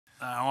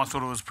I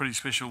thought it was a pretty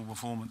special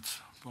performance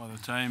by the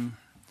team.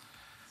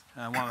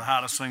 One of the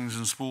hardest things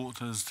in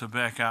sport is to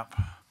back up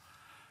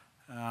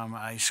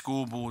a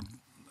scoreboard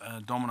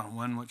dominant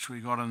win, which we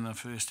got in the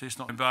first test.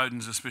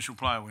 Bowden's a special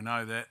player, we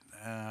know that.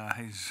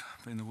 He's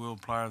been the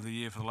World Player of the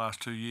Year for the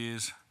last 2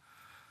 years.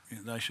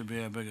 They should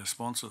be our biggest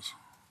sponsors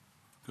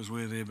because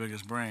we're their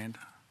biggest brand.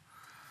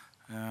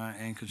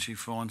 And could she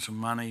find some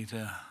money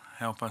to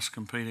help us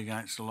compete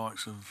against the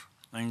likes of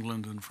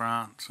England and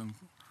France, and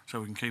so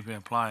we can keep our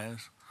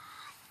players.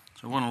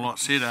 So wasn't a lot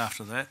said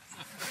after that.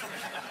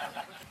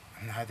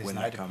 No, there's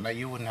no debate.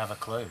 You wouldn't have a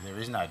clue. There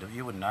is no.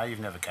 You wouldn't know. You've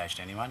never coached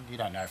anyone. You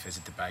don't know if there's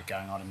a debate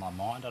going on in my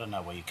mind. I don't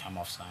know where you come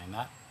off saying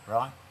that,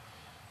 right?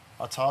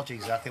 I told you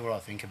exactly what I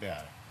think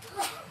about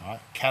it, right?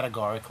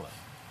 Categorically.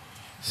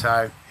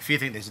 So if you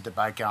think there's a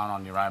debate going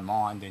on in your own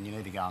mind, then you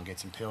need to go and get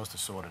some pills to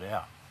sort it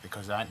out,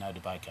 because there ain't no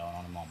debate going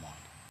on in my mind.